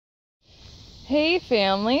Hey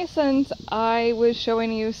family, since I was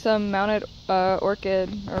showing you some mounted orchid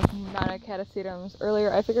or mounted catasetums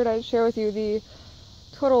earlier, I figured I'd share with you the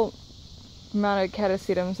total mounted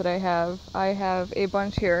catasetums that I have. I have a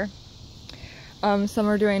bunch here. Some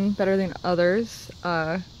are doing better than others.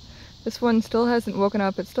 This one still hasn't woken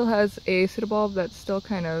up. It still has a pseudobulb that's still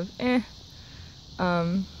kind of eh.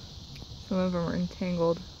 Some of them are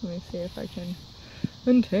entangled. Let me see if I can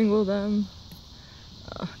untangle them.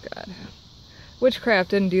 Oh god. Witchcraft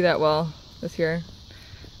didn't do that well this year.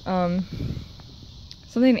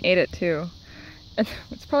 Something ate it too. And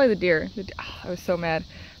it's probably the deer. I was so mad.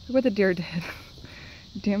 Look what the deer did.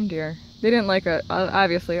 Damn deer. They didn't like it,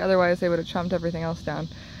 obviously, otherwise they would have chomped everything else down.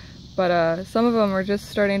 But some of them are just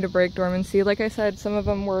starting to break dormancy. Like I said, some of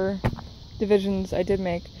them were divisions I did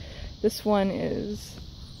make. This one is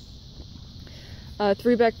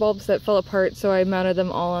 3 back bulbs that fell apart, so I mounted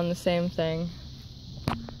them all on the same thing.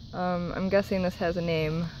 I'm guessing this has a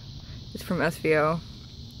name. It's from SVO,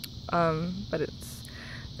 but it's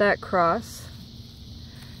that cross,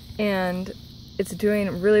 and it's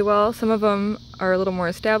doing really well. Some of them are a little more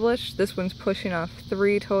established. This one's pushing off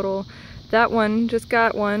 3 total. That one just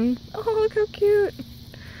got one. Oh, look how cute!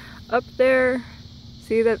 Up there,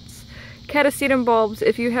 see, that's catasetum bulbs.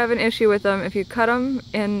 If you have an issue with them, if you cut them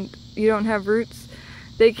and you don't have roots,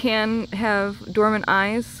 they can have dormant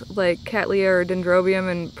eyes like Cattleya or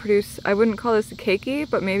Dendrobium and produce, I wouldn't call this a cakey,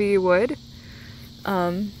 but maybe you would.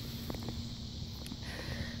 Some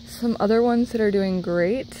other ones that are doing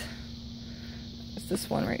great is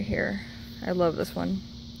this one right here. I love this one.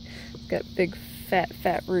 It's got big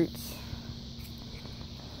fat roots.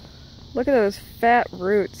 Look at those fat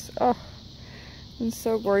roots. Oh, it's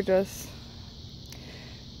so gorgeous.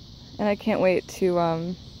 And I can't wait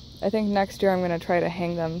to I think next year I'm going to try to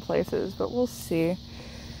hang them places, but we'll see.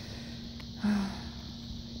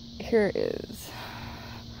 Here is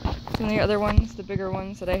some of the other ones, the bigger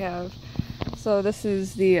ones that I have. So this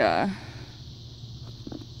is the,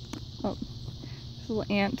 oh, this little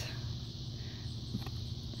ant.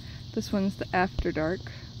 This one's the After Dark,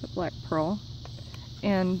 the Black Pearl.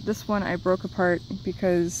 And this one I broke apart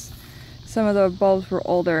because some of the bulbs were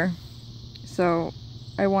older. So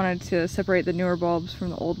I wanted to separate the newer bulbs from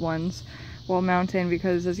the old ones while mounting,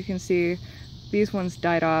 because as you can see, these ones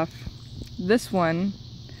died off. This one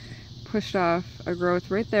pushed off a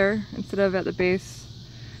growth right there instead of at the base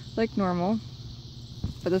like normal.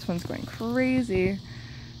 But this one's going crazy.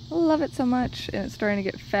 I love it so much, and it's starting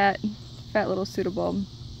to get fat little pseudobulb.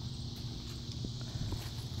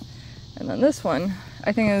 And then this one,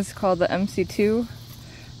 I think is called the MC2.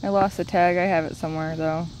 I lost the tag, I have it somewhere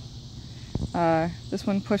though. This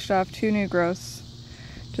one pushed off 2 new growths,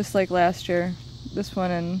 just like last year. This one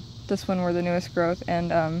and this one were the newest growth,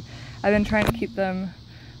 and I've been trying to keep them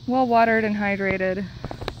well watered and hydrated,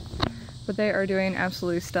 but they are doing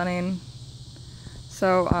absolutely stunning.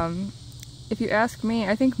 So if you ask me,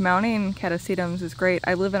 I think mounting catasetums is great.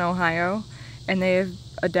 I live in Ohio, and they've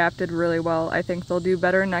adapted really well. I think they'll do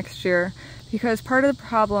better next year, because part of the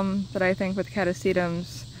problem that I think with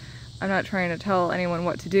catasetums, I'm not trying to tell anyone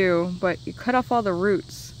what to do, but you cut off all the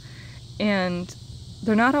roots and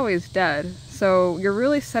they're not always dead. So you're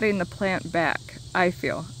really setting the plant back, I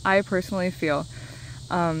personally feel.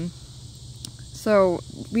 So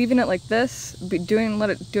leaving it like this, let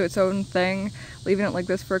it do its own thing, leaving it like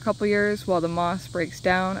this for a couple years while the moss breaks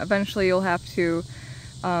down. Eventually you'll have to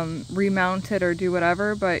remount it or do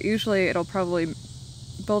whatever, but usually it'll probably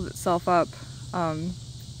build itself up.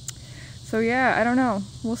 So yeah, I don't know.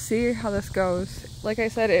 We'll see how this goes. Like I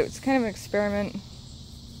said, it's kind of an experiment,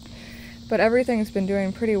 but everything's been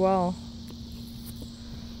doing pretty well.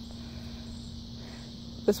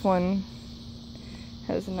 This one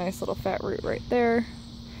has a nice little fat root right there,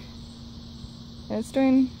 and it's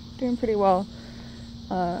doing pretty well.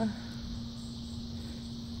 So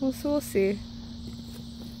we'll see.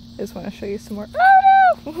 I just want to show you some more.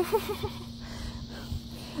 Oh no!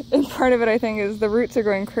 And part of it, I think, is the roots are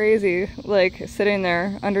going crazy, like sitting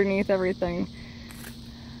there underneath everything.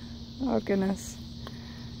 Oh goodness.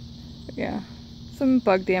 But yeah, some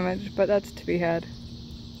bug damage, but that's to be had.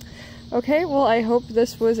 Okay, well, I hope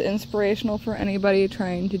this was inspirational for anybody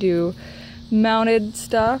trying to do mounted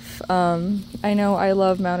stuff. I know I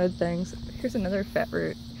love mounted things. Here's another fat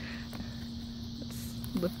root. Let's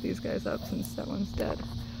lift these guys up since that one's dead.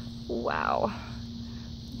 Wow.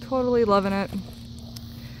 Totally loving it.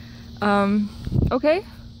 Okay,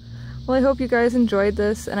 well, I hope you guys enjoyed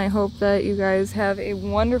this, and I hope that you guys have a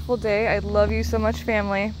wonderful day. I love you so much,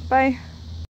 family. Bye.